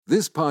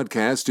This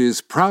podcast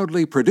is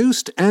proudly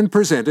produced and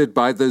presented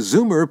by the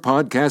Zoomer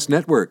Podcast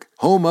Network,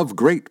 home of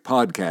great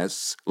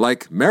podcasts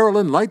like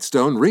Marilyn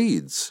Lightstone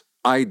Reads,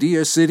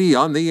 Idea City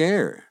on the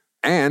Air,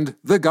 and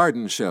The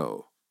Garden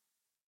Show.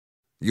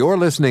 You're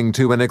listening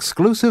to an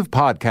exclusive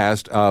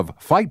podcast of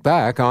Fight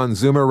Back on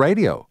Zoomer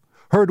Radio,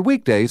 heard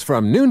weekdays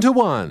from noon to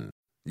 1.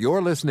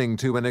 You're listening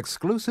to an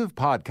exclusive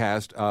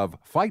podcast of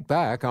Fight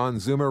Back on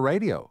Zoomer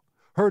Radio,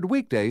 heard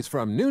weekdays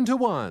from noon to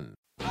 1.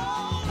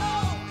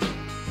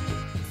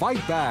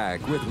 Fight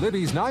Back with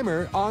Libby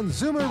Znaimer on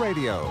Zoomer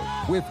Radio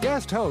with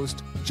guest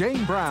host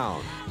Jane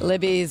Brown.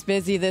 Libby's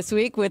busy this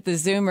week with the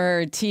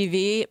Zoomer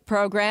TV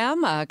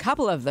program, a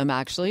couple of them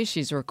actually.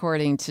 She's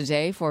recording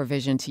today for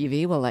Vision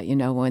TV. We'll let you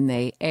know when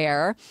they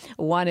air.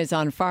 One is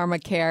on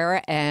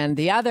pharmacare and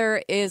the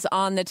other is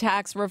on the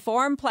tax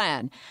reform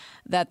plan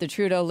that the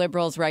Trudeau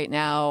Liberals right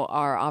now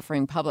are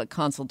offering public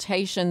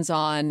consultations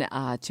on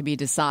to be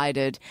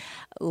decided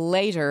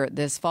later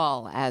this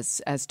fall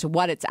as to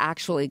what it's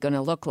actually going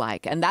to look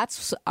like. And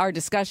that's our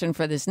discussion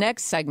for this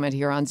next segment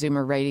here on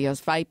Zoomer Radio's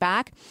Fight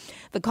Back.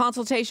 The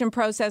consultation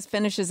process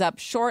finishes up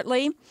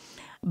shortly,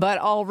 but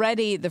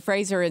already the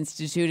Fraser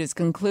Institute is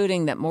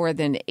concluding that more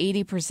than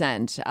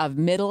 80% of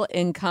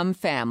middle-income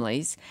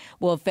families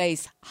will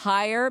face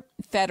higher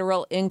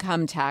federal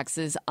income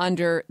taxes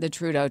under the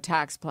Trudeau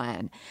tax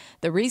plan.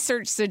 The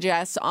research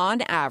suggests,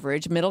 on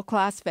average,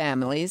 middle-class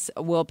families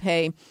will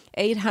pay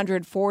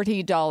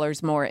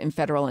 $840 more in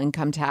federal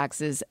income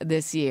taxes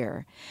this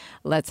year.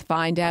 Let's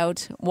find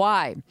out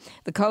why.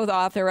 The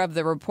co-author of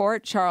the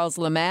report, Charles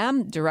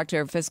Lemam,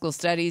 Director of Fiscal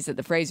Studies at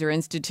the Fraser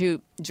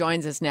Institute,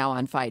 joins us now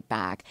on Fight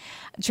Back.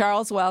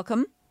 Charles,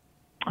 welcome.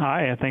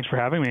 Hi, thanks for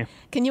having me.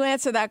 Can you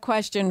answer that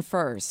question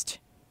first?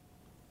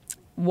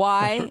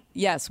 Why?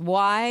 Yes.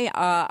 Why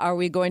are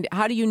we going to?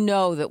 How do you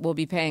know that we'll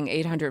be paying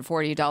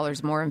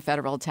 $840 more in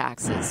federal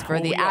taxes for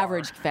the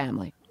average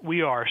family?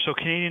 We are. So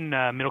Canadian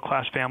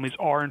middle-class families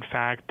are, in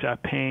fact,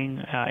 paying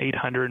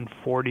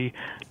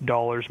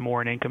 $840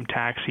 more in income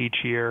tax each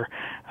year,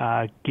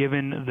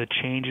 given the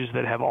changes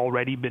that have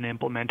already been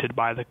implemented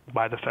by the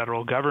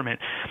federal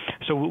government.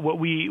 So what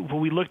we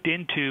looked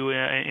into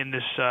in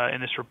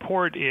this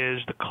report is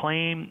the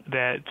claim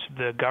that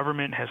the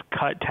government has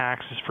cut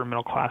taxes for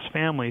middle-class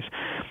families.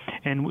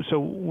 And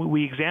so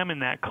we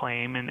examined that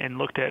claim and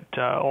looked at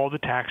all the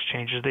tax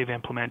changes they've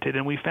implemented,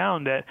 and we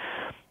found that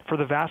for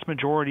the vast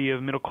majority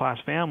of middle-class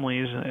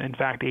families, in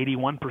fact,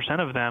 81%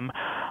 of them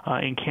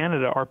in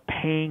Canada are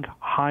paying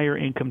higher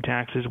income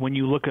taxes when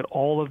you look at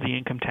all of the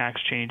income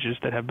tax changes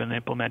that have been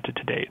implemented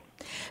to date.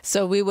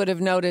 So we would have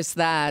noticed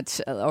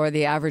that, or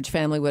the average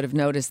family would have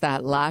noticed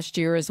that last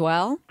year as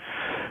well?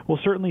 Well,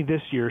 certainly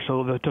this year.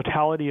 So the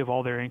totality of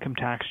all their income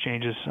tax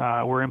changes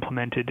were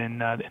implemented in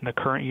the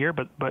current year,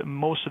 but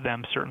most of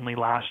them certainly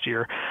last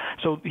year.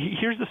 So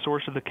here's the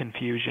source of the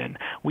confusion.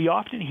 We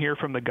often hear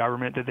from the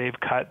government that they've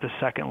cut the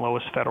second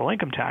lowest federal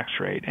income tax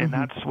rate, and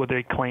that's what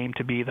they claim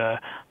to be the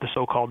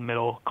so-called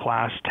middle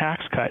class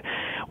tax cut.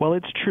 Well,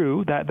 it's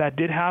true that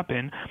did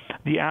happen.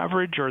 The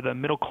average or the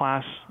middle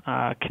class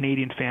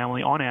Canadian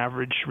family, on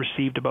average,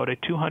 received about a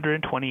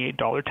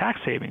 $228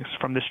 tax savings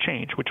from this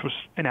change, which was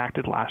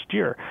enacted last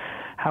year.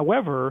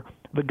 However,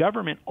 the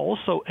government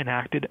also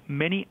enacted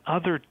many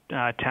other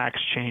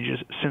tax changes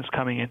since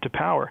coming into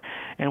power.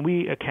 And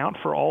we account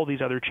for all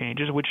these other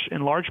changes, which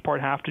in large part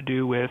have to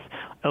do with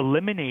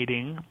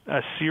eliminating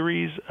a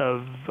series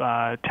of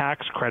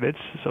tax credits,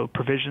 so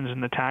provisions in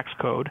the tax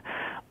code,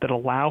 that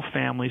allow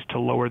families to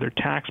lower their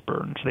tax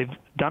burdens. They've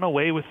done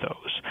away with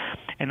those.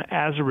 And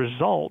as a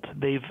result,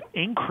 they've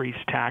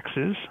increased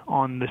taxes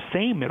on the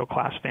same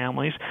middle-class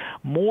families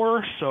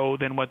more so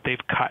than what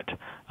they've cut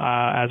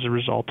as a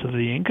result of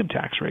the income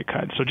tax rate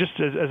cut. So just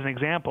as an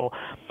example,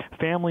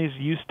 families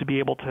used to be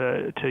able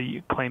to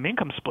claim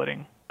income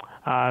splitting.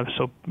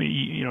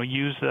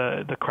 Use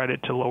the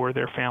credit to lower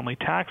their family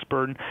tax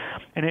burden,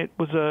 and it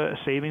was a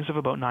savings of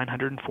about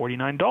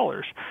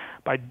 $949.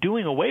 By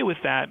doing away with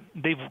that,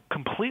 they've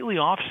completely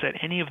offset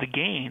any of the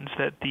gains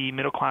that the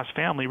middle-class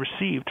family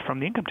received from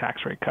the income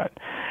tax rate cut.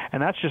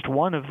 And that's just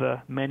one of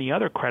the many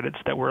other credits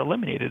that were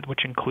eliminated,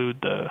 which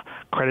include the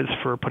credits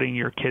for putting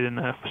your kid in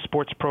a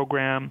sports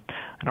program,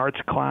 an arts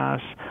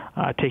class,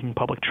 taking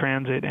public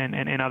transit,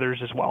 and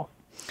others as well.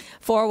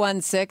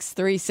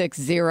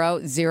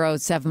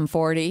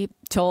 416-360-0740.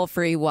 Toll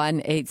free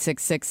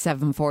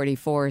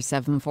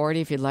 1-866-740-4740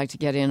 if you'd like to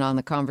get in on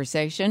the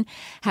conversation.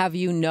 Have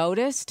you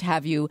noticed,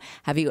 have you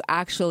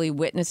actually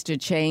witnessed a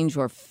change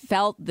or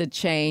felt the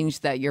change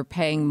that you're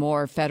paying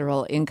more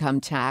federal income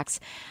tax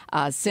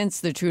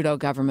since the Trudeau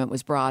government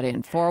was brought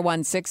in?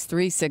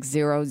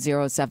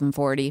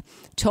 416-360-0740.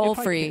 Toll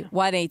free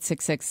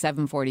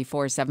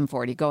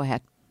 1-866-740-4740. Go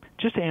ahead.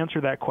 Just to answer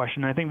that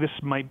question, I think this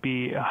might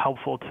be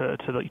helpful to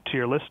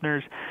your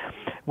listeners.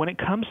 When it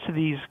comes to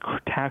these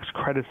tax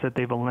credits that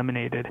they've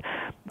eliminated,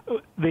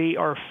 they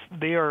are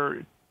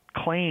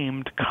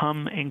claimed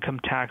come income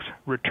tax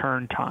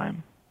return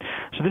time.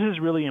 So this is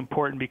really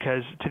important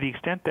because to the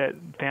extent that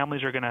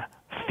families are going to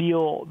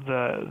feel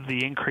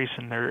the increase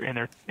in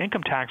their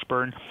income tax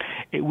burden,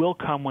 it will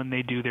come when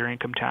they do their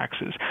income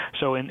taxes.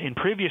 So in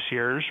previous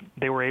years,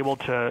 they were able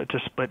to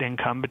split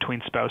income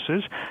between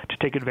spouses to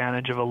take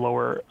advantage of a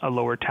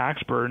lower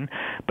tax burden.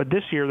 But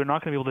this year, they're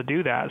not going to be able to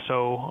do that.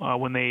 So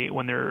when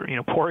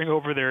they're pouring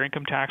over their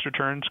income tax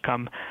returns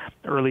come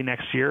early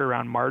next year,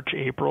 around March,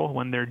 April,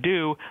 when they're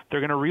due,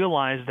 they're going to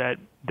realize that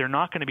they're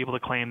not going to be able to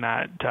claim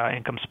that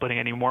income splitting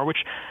anymore, which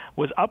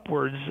was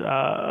upwards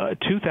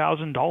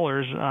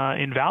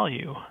 $2,000 in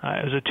value.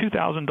 It was a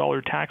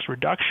 $2,000 tax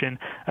reduction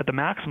at the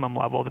maximum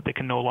level that they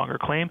can no longer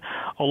claim,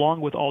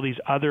 along with all these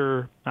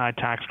other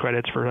tax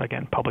credits for,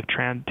 again,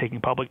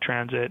 taking public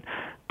transit,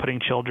 putting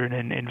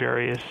children in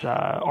various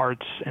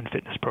arts and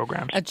fitness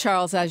programs.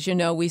 Charles, as you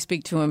know, we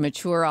speak to a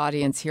mature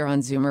audience here on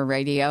Zoomer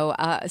Radio.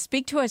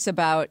 Speak to us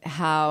about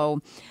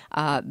how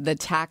the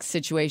tax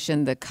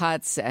situation, the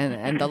cuts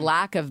and the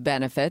lack of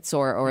benefits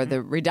or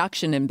the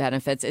reduction in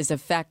benefits is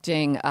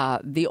affecting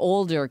the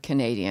older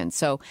Canadians,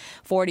 so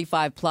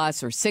 45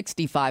 plus or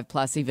 65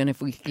 plus, even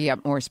if we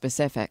get more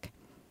specific.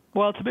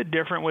 Well, it's a bit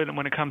different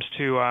when it comes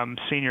to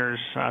seniors,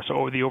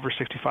 so the over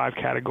 65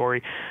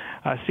 category.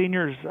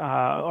 Seniors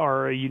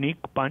are a unique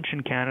bunch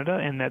in Canada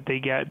in that they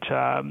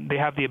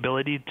have the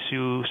ability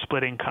to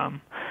split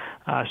income.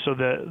 So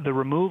the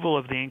removal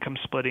of the income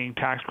splitting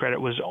tax credit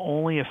was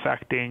only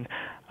affecting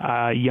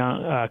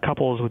young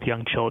couples with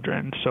young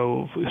children.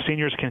 So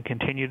seniors can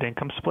continue the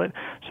income split,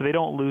 so they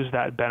don't lose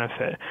that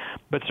benefit.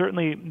 But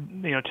certainly,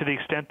 to the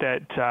extent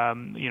that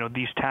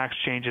these tax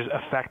changes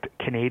affect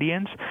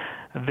Canadians,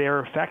 they're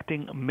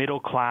affecting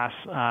middle class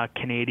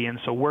Canadians.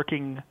 So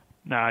working.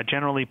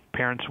 Generally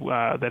parents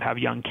that have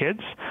young kids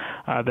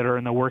that are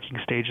in the working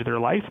stage of their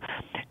life.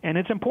 And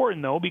it's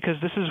important, though, because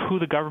this is who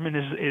the government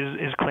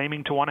is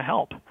claiming to want to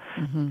help.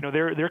 Mm-hmm.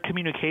 Their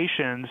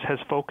communications has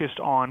focused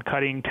on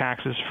cutting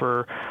taxes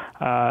for,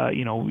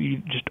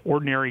 just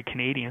ordinary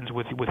Canadians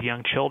with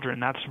young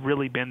children. That's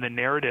really been the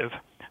narrative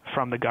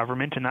from the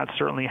government, and that's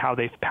certainly how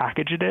they've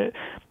packaged it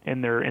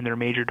in their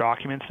major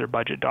documents, their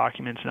budget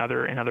documents, and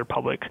other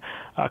public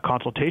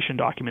consultation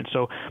documents.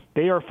 So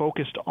they are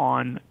focused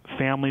on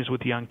families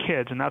with young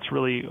kids, and that's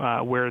really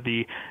where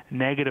the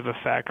negative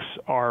effects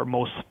are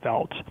most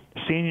felt.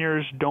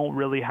 Seniors don't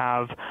really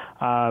have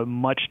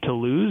much to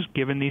lose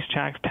given these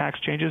tax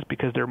changes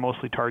because they're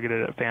mostly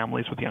targeted at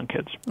families with young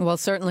kids. Well,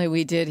 certainly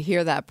we did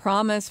hear that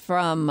promise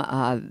from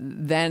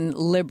then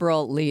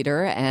Liberal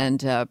leader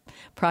and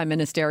Prime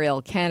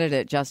Ministerial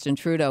candidate Justin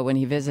Trudeau when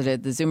he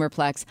visited the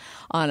Zoomerplex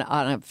on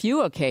a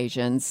few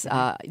occasions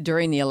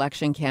during the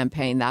election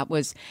campaign.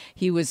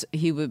 He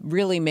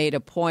really made a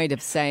point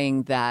of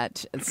saying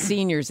that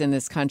seniors in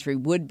this country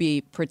would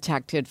be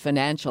protected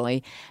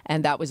financially,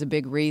 and that was a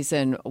big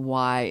reason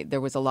why there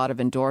was a lot of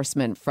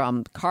endorsement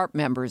from CARP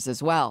members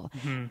as well,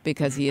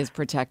 because he is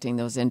protecting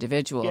those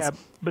individuals. Yeah,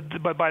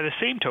 but by the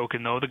same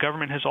token, though, the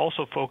government has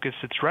also focused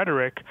its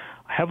rhetoric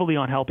heavily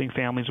on helping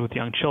families with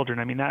young children.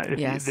 I mean,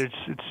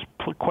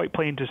 it's quite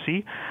plain to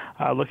see,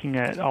 looking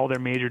at all their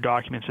major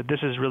documents, that this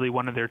is really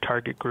one of their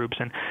target groups.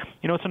 And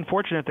it's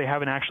unfortunate they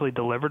haven't actually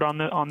delivered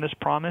on this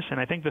promise. And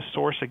I think the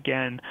source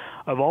again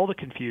of all the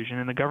confusion,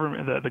 and the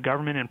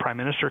government and Prime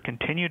Minister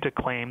continue to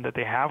claim that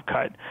they have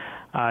cut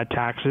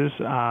taxes,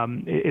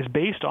 is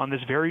based on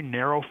this very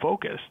narrow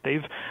focus.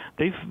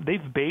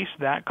 They've based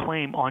that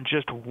claim on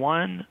just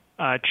one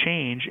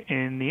change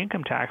in the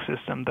income tax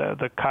system,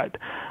 the cut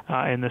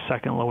in the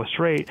second lowest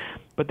rate,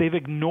 but they've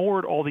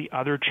ignored all the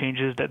other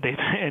changes that they've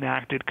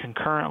enacted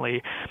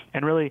concurrently.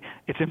 And really,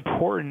 it's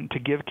important to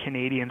give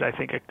Canadians, I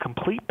think, a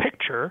complete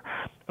picture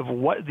of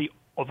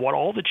what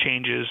all the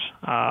changes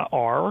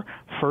are,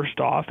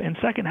 first off, and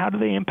second, how do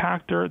they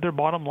impact their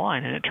bottom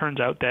line? And it turns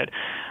out that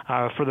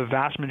for the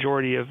vast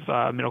majority of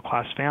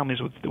middle-class families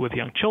with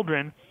young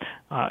children,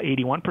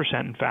 81%,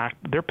 in fact,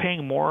 they're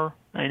paying more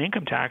in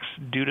income tax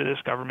due to this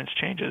government's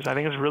changes. I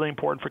think it's really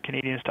important for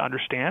Canadians to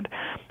understand.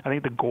 I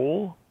think the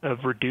goal of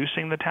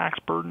reducing the tax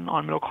burden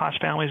on middle-class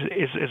families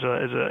is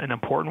an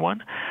important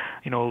one.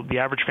 The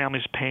average family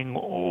is paying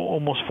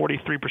almost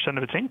 43%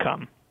 of its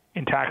income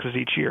in taxes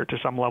each year to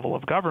some level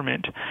of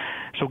government.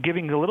 So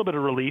giving a little bit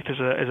of relief is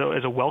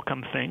a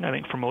welcome thing, I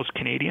think, for most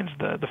Canadians.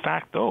 The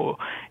fact, though,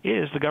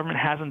 is the government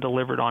hasn't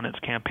delivered on its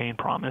campaign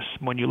promise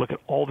when you look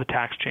at all the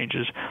tax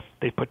changes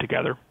they've put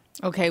together.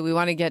 Okay, we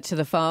want to get to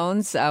the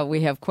phones.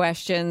 We have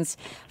questions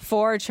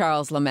for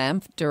Charles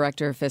Lememphe,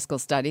 Director of Fiscal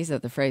Studies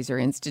at the Fraser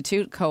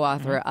Institute,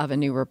 co-author of a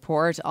new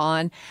report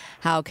on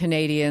how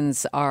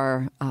Canadians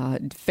are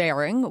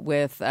faring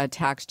with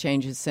tax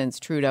changes since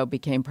Trudeau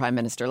became Prime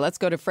Minister. Let's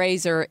go to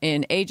Fraser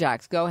in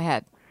Ajax. Go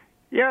ahead.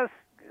 Yes,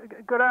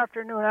 good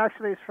afternoon.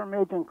 Actually, it's from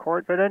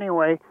Agincourt, but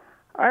anyway,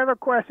 I have a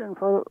question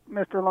for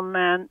Mr.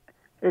 Lememphe.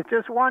 It's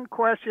just one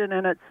question,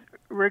 and it's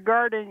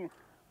regarding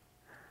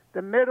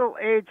the middle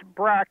age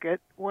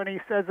bracket when he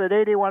says that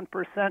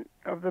 81%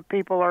 of the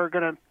people are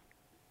going to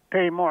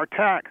pay more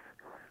tax.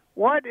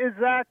 What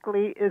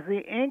exactly is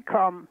the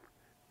income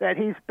that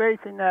he's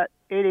basing that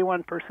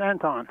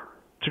 81% on?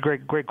 It's a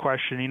great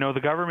question. The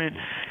government,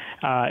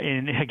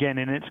 in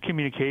its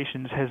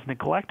communications, has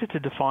neglected to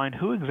define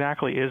who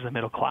exactly is the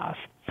middle class.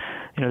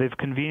 They've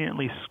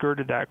conveniently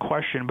skirted that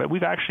question, but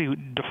we've actually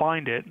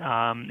defined it in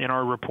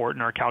our report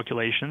and our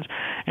calculations,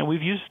 and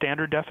we've used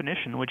standard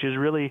definition, which is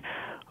really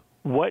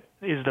what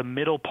is the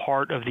middle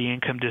part of the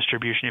income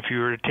distribution. If you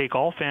were to take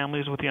all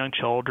families with young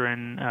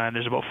children,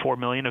 there's about 4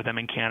 million of them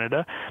in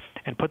Canada,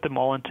 and put them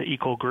all into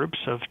equal groups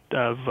of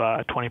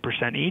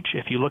 20% each.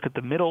 If you look at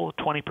the middle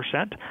 20%,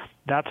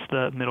 that's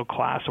the middle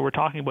class. So we're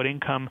talking about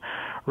income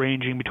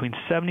ranging between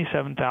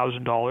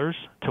 $77,000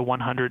 to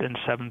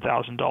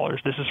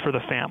 $107,000. This is for the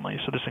family,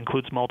 so this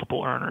includes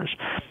multiple earners.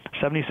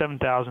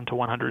 $77,000 to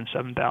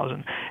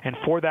 $107,000, and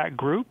for that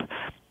group,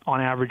 on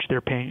average,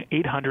 they're paying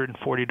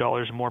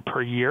 $840 more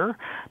per year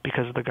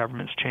because of the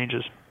government's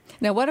changes.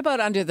 Now, what about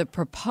under the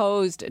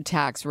proposed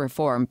tax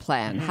reform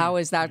plan? How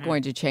is that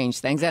going to change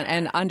things?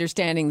 And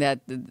understanding that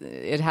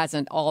it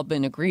hasn't all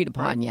been agreed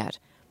upon yet.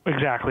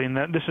 Exactly, and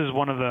this is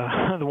one of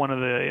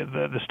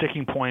the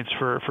sticking points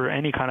for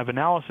any kind of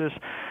analysis.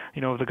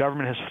 The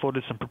government has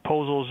floated some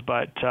proposals,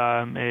 but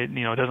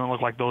it doesn't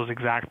look like those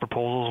exact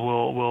proposals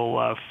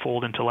will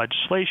fold into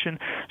legislation.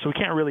 So we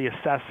can't really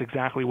assess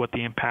exactly what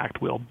the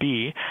impact will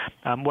be.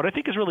 What I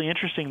think is really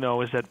interesting,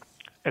 though, is that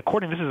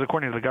according to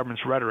the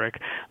government's rhetoric,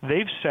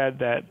 they've said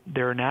that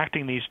they're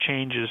enacting these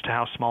changes to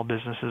how small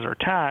businesses are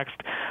taxed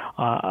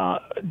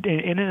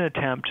in an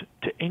attempt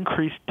to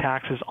increase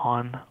taxes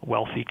on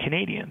wealthy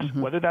Canadians.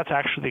 Mm-hmm. Whether that's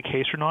actually the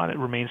case or not, it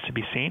remains to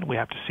be seen. We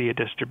have to see a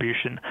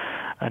distribution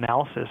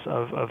analysis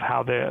of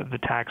how the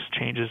tax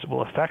changes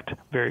will affect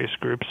various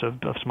groups of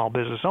small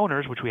business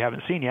owners, which we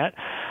haven't seen yet.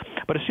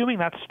 But assuming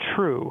that's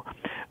true,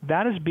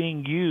 that is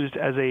being used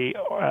as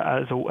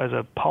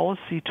a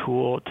policy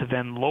tool to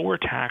then lower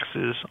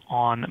taxes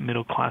on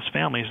middle-class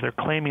families. They're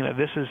claiming that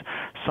this is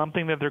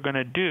something that they're going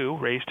to do,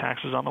 raise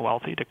taxes on the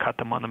wealthy to cut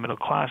them on the middle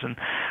class. And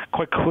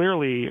quite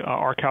clearly,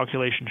 our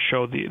calculations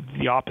show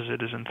the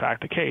opposite is in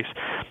fact the case.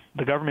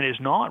 The government is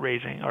not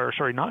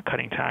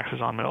cutting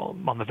taxes on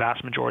the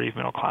vast majority of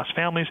middle-class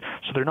families.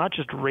 So they're not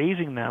just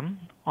raising them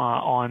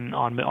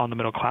on the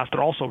middle class,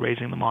 they're also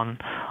raising them on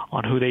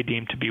who they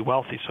deem to be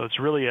wealthy. So it's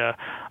really a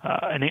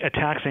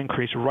tax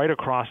increase right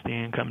across the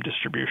income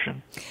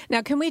distribution.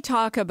 Now, can we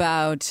talk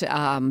about,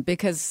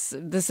 because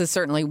this is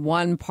certainly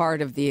one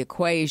part of the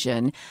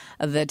equation,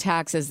 the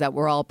taxes that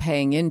we're all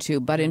paying into,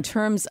 but in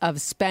terms of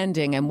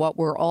spending and what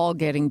we're all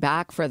getting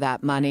back for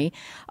that money,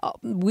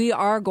 we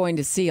are going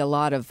to see a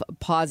lot of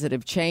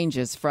positive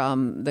changes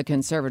from the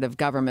Conservative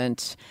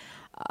government,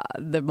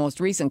 the most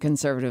recent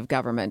Conservative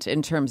government,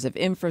 in terms of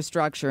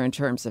infrastructure, in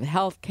terms of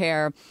health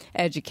care,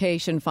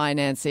 education,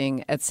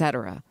 financing,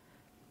 etc.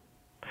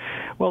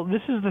 Well,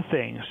 this is the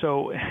thing.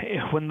 So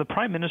when the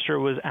Prime Minister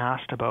was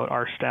asked about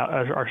our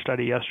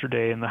study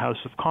yesterday in the House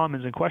of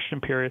Commons in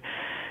question period,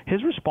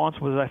 his response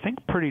was, I think,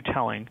 pretty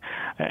telling.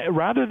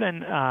 Rather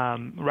than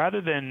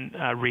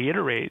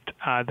reiterate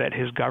that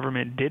his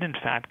government did in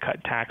fact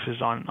cut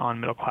taxes on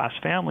middle-class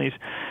families,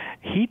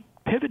 he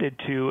pivoted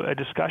to a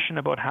discussion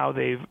about how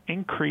they've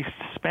increased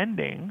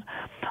spending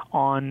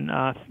on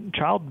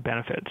child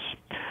benefits.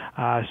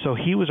 So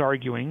he was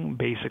arguing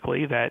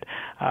basically that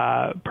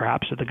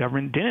perhaps that the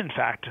government did in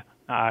fact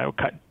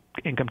cut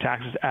income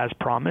taxes as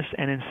promised,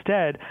 and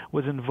instead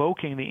was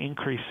invoking the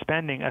increased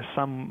spending as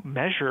some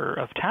measure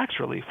of tax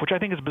relief, which I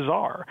think is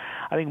bizarre.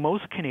 I think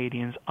most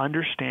Canadians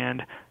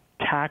understand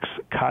tax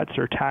cuts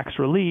or tax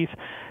relief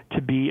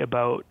to be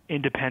about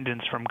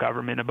independence from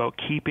government, about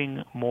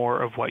keeping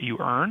more of what you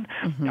earn.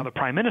 Mm-hmm. Now, the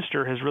Prime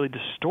Minister has really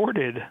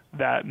distorted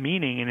that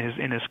meaning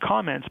in his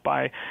comments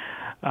by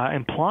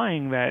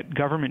implying that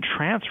government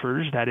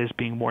transfers, that is,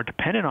 being more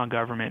dependent on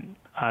government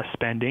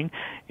spending,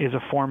 is a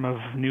form of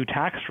new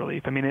tax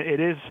relief. I mean, it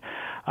is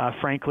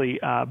frankly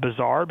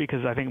bizarre,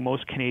 because I think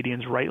most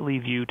Canadians rightly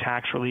view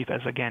tax relief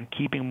as, again,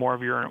 keeping more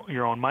of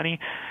your own money,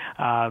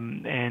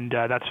 and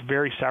that's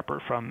very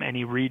separate from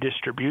any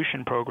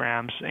redistribution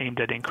programs aimed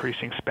at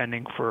increasing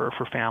spending for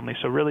families.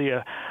 So really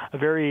a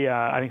very,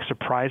 I think,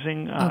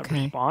 surprising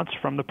response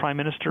from the Prime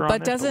Minister on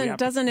this. But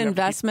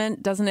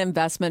doesn't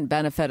investment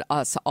benefit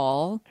us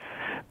all?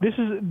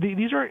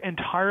 These are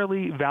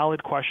entirely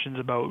valid questions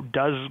about,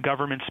 does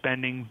government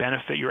spending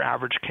benefit your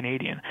average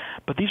Canadian?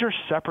 But these are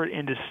separate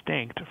and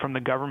distinct from the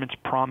government's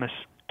promise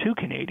to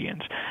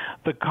Canadians.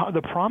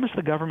 The promise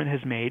the government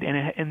has made,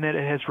 and that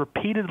it has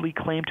repeatedly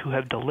claimed to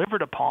have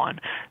delivered upon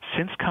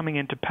since coming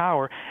into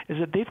power, is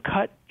that they've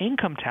cut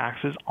income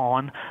taxes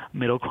on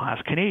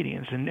middle-class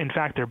Canadians. And in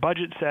fact, their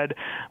budget said,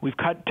 we've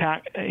cut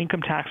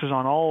income taxes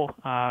on all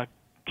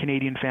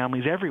Canadian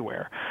families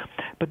everywhere.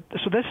 But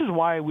so this is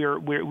why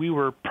we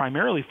were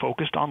primarily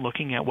focused on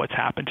looking at what's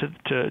happened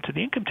to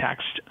the income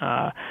tax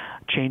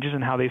changes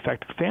in how they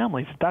affect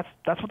families. That's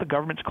what the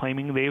government's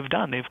claiming they've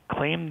done. They've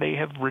claimed they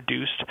have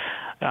reduced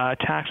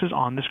taxes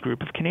on this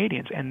group of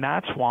Canadians, and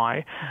that's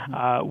why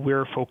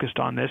we're focused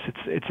on this.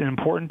 It's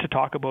important to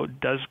talk about,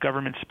 does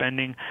government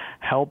spending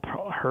help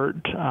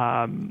hurt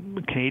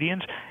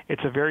Canadians?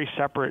 It's a very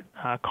separate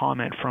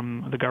comment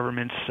from the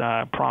government's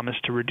promise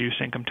to reduce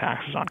income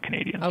taxes on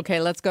Canadians.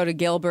 Okay, let's go to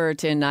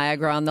Gilbert in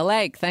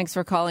Niagara-on-the-Lake. Thanks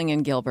for calling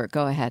in, Gilbert.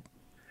 Go ahead.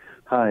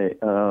 Hi,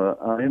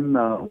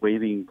 I'm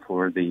waiting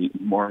for the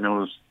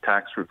Morneau's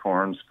tax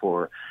reforms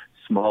for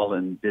small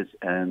and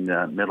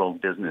middle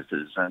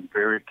businesses. I'm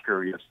very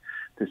curious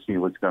to see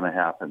what's going to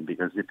happen,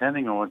 because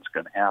depending on what's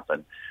going to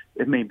happen,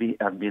 it may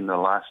have been the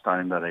last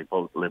time that I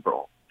vote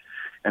Liberal.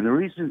 And the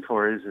reason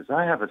for it is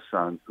I have a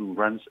son who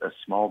runs a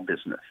small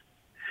business.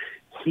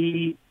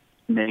 He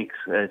makes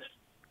a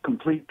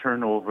complete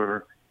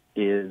turnover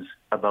is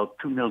about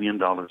 $2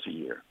 million a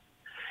year.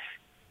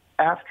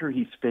 After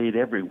he's paid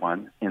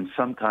everyone, and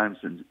sometimes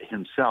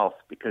himself,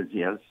 because he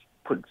has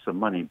put some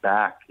money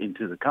back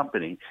into the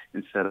company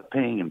instead of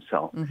paying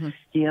himself,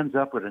 he ends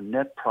up with a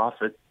net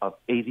profit of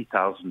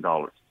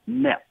 $80,000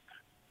 net.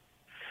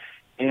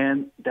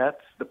 And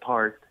that's the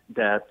part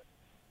that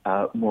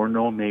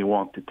Morneau may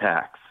want to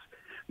tax.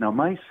 Now,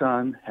 my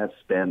son has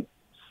spent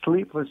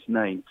sleepless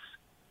nights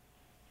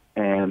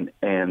and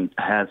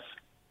has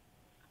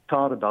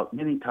thought about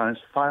many times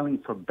filing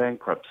for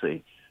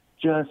bankruptcy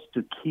just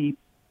to keep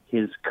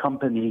his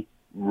company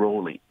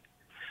rolling.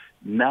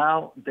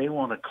 Now they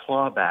want to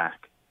claw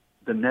back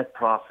the net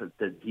profit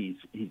that he's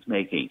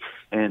making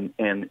and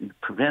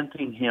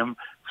preventing him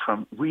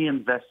from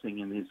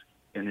reinvesting in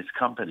his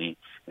company,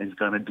 and is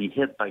going to be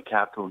hit by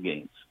capital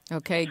gains.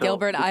 Okay, So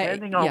Gilbert,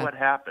 depending on what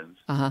happens,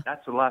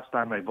 that's the last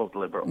time I vote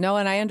Liberal. No,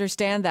 and I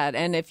understand that.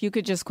 And if you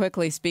could just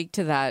quickly speak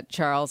to that,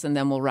 Charles, and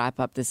then we'll wrap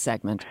up this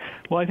segment.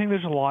 Well, I think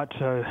there's a lot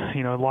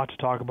to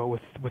talk about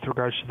with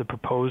regards to the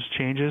proposed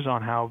changes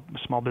on how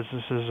small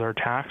businesses are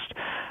taxed.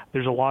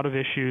 There's a lot of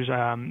issues.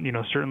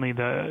 Certainly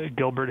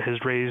Gilbert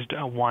has raised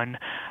one,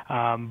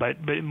 but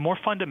more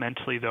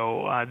fundamentally,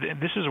 though,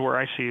 this is where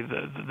I see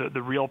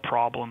the real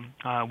problem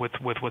with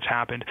what's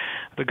happened.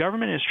 The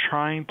government is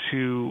trying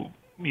to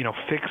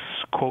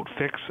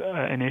fix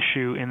an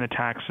issue in the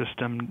tax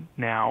system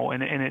now,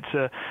 and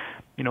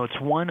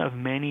it's one of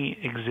many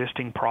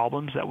existing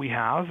problems that we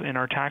have in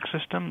our tax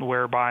system,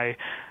 whereby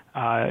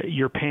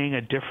you're paying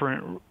a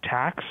different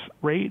tax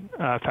rate,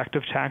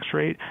 effective tax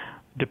rate,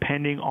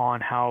 depending on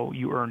how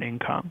you earn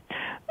income.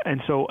 And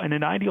so in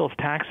an ideal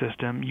tax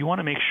system, you want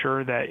to make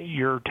sure that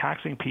you're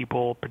taxing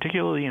people,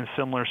 particularly in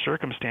similar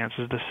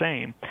circumstances, the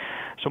same.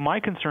 So my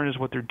concern is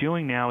what they're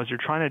doing now is they're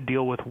trying to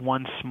deal with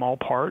one small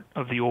part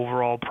of the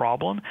overall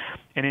problem,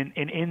 and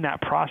in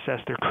that process,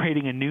 they're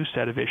creating a new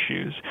set of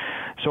issues.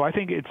 So I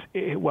think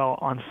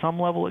on some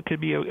level, it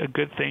could be a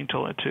good thing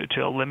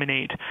to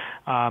eliminate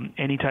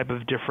any type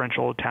of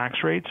differential tax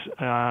rates.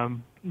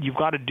 You've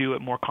got to do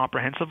it more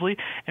comprehensively.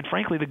 And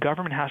frankly, the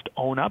government has to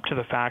own up to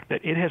the fact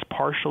that it has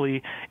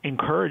partially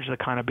encouraged the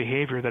kind of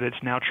behavior that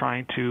it's now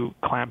trying to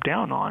clamp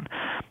down on.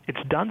 It's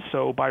done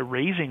so by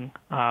raising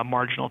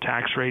marginal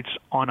tax rates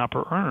on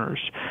upper earners.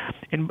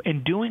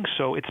 In doing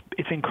so,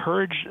 it's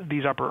encouraged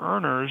these upper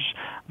earners,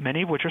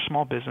 many of which are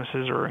small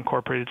businesses or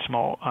incorporated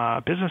small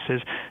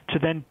businesses, to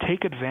then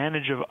take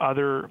advantage of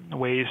other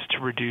ways to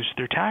reduce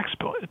their tax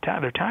bill.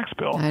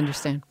 I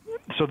understand.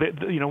 So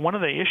one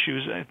of the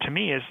issues to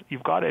me is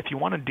if you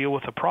want to deal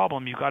with a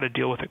problem, you've got to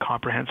deal with it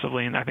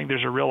comprehensively. And I think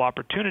there's a real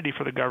opportunity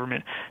for the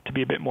government to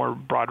be a bit more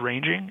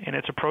broad-ranging in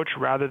its approach,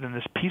 rather than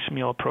this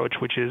piecemeal approach,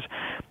 which is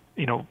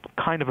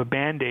kind of a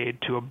Band-Aid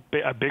to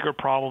a bigger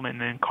problem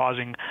and then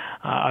causing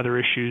other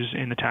issues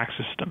in the tax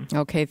system.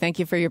 Okay, thank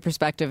you for your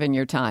perspective and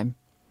your time.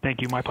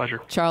 Thank you, my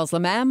pleasure. Charles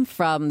Lamam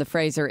from the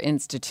Fraser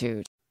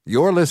Institute.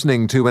 You're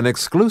listening to an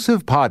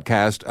exclusive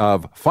podcast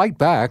of Fight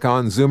Back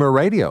on Zoomer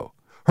Radio.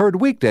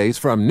 Heard weekdays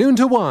from noon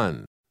to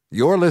 1.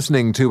 You're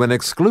listening to an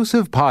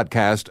exclusive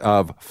podcast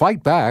of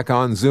Fight Back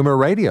on Zoomer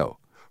Radio.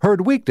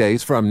 Heard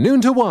weekdays from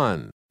noon to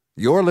 1.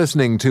 You're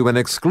listening to an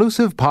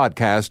exclusive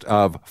podcast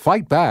of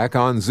Fight Back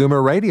on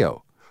Zoomer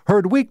Radio.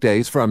 Heard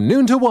weekdays from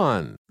noon to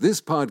 1.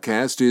 This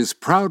podcast is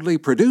proudly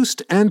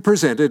produced and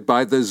presented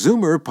by the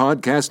Zoomer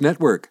Podcast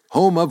Network,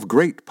 home of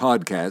great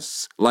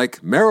podcasts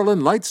like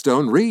Marilyn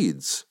Lightstone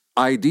Reads,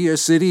 Idea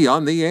City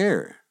on the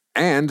Air,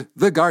 and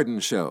The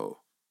Garden Show.